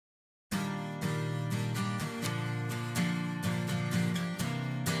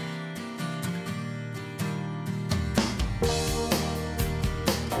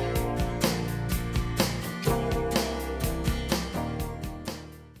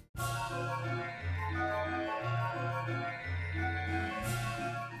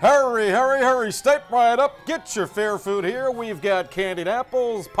Hurry, hurry, hurry, step right up, get your fair food here. We've got candied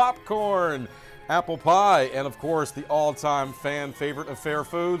apples, popcorn, apple pie, and of course the all-time fan favorite of fair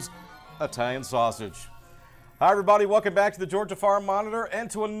foods, Italian sausage. Hi everybody, welcome back to the Georgia Farm Monitor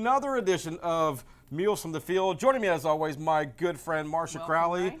and to another edition of Meals from the Field. Joining me as always, my good friend Marcia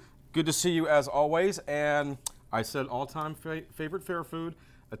Crowley. Ray. Good to see you as always. And I said all-time favorite fair food,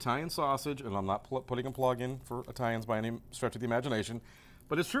 Italian sausage, and I'm not putting a plug in for Italians by any stretch of the imagination.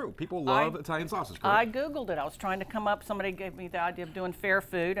 But it's true. People love Italian sausage, correct? I Googled it. I was trying to come up. Somebody gave me the idea of doing fair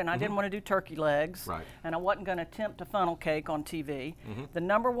food, and I didn't want to do turkey legs. Right. And I wasn't going to attempt a funnel cake on TV. The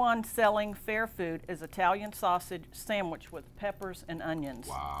 #1 selling fair food is Italian sausage sandwich with peppers and onions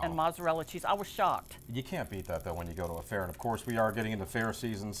and mozzarella cheese. I was shocked. You can't beat that, though, when you go to a fair. And, of course, we are getting into fair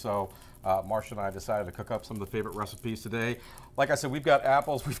season, so Marcia and I decided to cook up some of the favorite recipes today. Like I said, we've got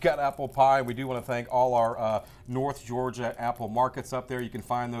apples, we've got apple pie. We do want to thank all our North Georgia apple markets up there. You can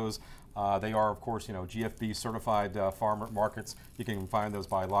find those. They are, of course, GFB certified farmer markets. You can find those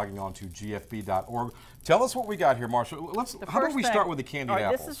by logging on to gfb.org. Tell us what we got here, Marcia. How about we start with the candied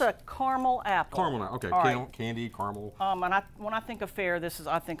apples? This is a caramel apple. Caramel, okay. Candy, caramel. And when I think of fair,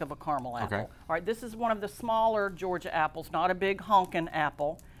 I think of a caramel apple. Okay. All right, this is one of the smaller Georgia apples, not a big honkin'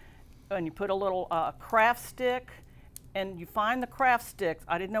 apple. And you put a little craft stick, and you find the craft sticks.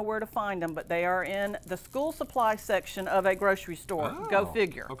 I didn't know where to find them, but they are in the school supply section of a grocery store. Oh, go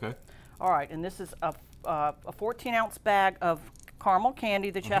figure. Okay. All right, and this is a 14-ounce bag of caramel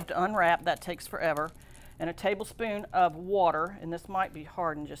candy that you have to unwrap. That takes forever. And a tablespoon of water, and this might be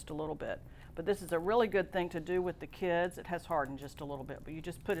hardened just a little bit. But this is a really good thing to do with the kids. It has hardened just a little bit, but you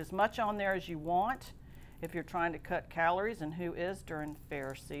just put as much on there as you want. If you're trying to cut calories, and who is during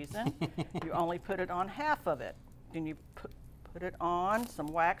fair season, you only put it on half of it. Then you put it on some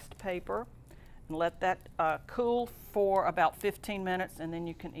waxed paper and let that cool for about 15 minutes, and then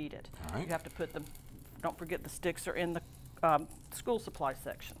you can eat it. All right. You have to put them, don't forget the sticks are in the school supply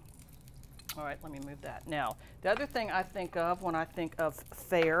section. All right, let me move that. Now, the other thing I think of when I think of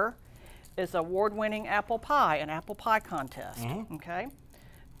fair is award-winning apple pie, an apple pie contest, okay?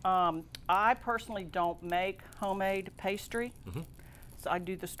 I personally don't make homemade pastry, so I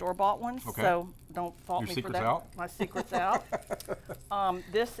do the store-bought ones. Okay. So don't fault me for that. Out? My secret's out.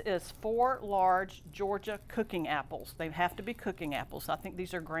 This is 4 large Georgia cooking apples. They have to be cooking apples. I think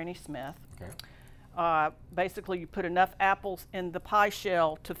these are Granny Smith. Okay. Basically, you put enough apples in the pie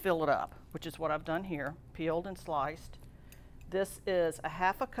shell to fill it up, which is what I've done here, peeled and sliced. This is a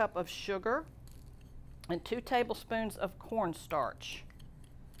 ½ cup of sugar and 2 tablespoons of cornstarch.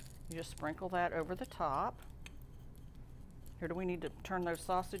 You just sprinkle that over the top. Here, do we need to turn those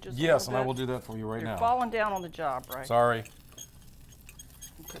sausages? Yes, and I will do that for you right now. You're falling down on the job, right? Sorry.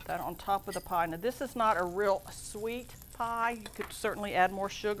 Put that on top of the pie. Now, this is not a real sweet pie. You could certainly add more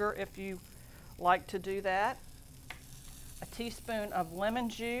sugar if you like to do that. A teaspoon of lemon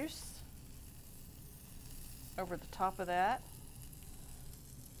juice over the top of that.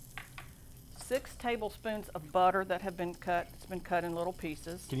 6 tablespoons of butter that have been cut. It's been cut in little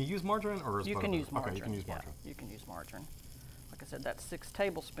pieces. Can you use margarine or is you butter can better? use margarine. Okay, you can use margarine. Yeah, you can use margarine. Like I said, that's 6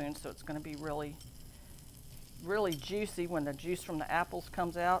 tablespoons, so it's going to be really, really juicy when the juice from the apples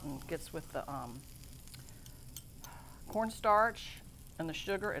comes out and gets with the cornstarch and the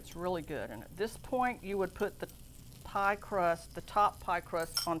sugar. It's really good. And at this point, you would put the pie crust, the top pie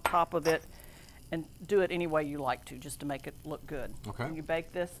crust, on top of it, and do it any way you like to, just to make it look good. Okay. And you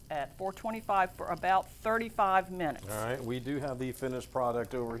bake this at 425 for about 35 minutes. All right, we do have the finished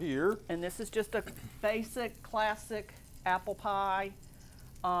product over here. And this is just a basic, classic apple pie.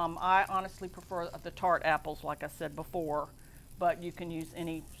 I honestly prefer the tart apples, like I said before, but you can use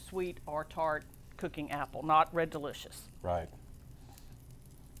any sweet or tart cooking apple, not Red Delicious. Right.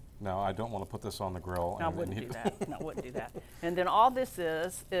 No, I don't want to put this on the grill. No, I wouldn't do that. No, I wouldn't do that. And then all this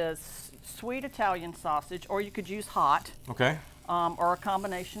is sweet Italian sausage, or you could use hot. Okay. Or a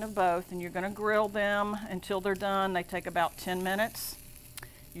combination of both. And you're going to grill them until they're done. They take about 10 minutes.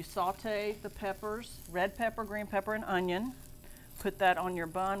 You saute the peppers, red pepper, green pepper, and onion. Put that on your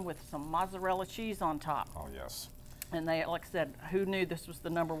bun with some mozzarella cheese on top. Oh, yes. And they, like I said, who knew this was the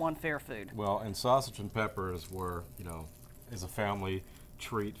 #1 fair food? Well, and sausage and peppers were, is a family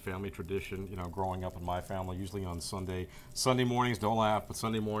treat, family tradition, growing up in my family, usually on Sunday mornings, don't laugh, but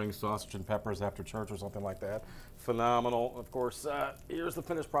Sunday mornings, sausage and peppers after church or something like that. Phenomenal. Of course, here's the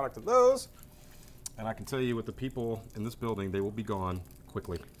finished product of those. And I can tell you with the people in this building, they will be gone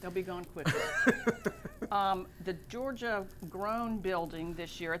quickly. They'll be gone quickly. The Georgia Grown building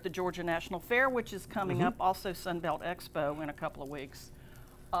this year at the Georgia National Fair, which is coming up, also Sunbelt Expo in a couple of weeks.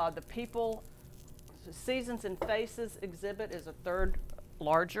 The Seasons and Faces exhibit is a third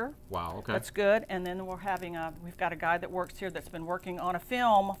larger. Wow, okay. That's good. And then we've got a guy that works here that's been working on a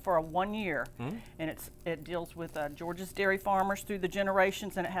film for 1 year. And it deals with Georgia's dairy farmers through the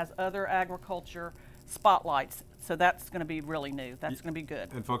generations, and it has other agriculture spotlights. So that's going to be really new. That's going to be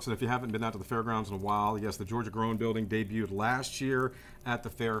good. And folks, if you haven't been out to the fairgrounds in a while, yes, the Georgia Grown Building debuted last year at the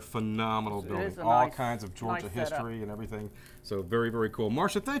fair. Phenomenal building. All kinds of Georgia history and everything. So very, very cool.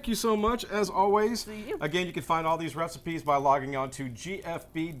 Marcia, thank you so much, as always. See you. Again, you can find all these recipes by logging on to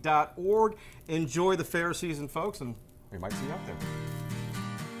gfb.org. Enjoy the fair season, folks, and we might see you out there.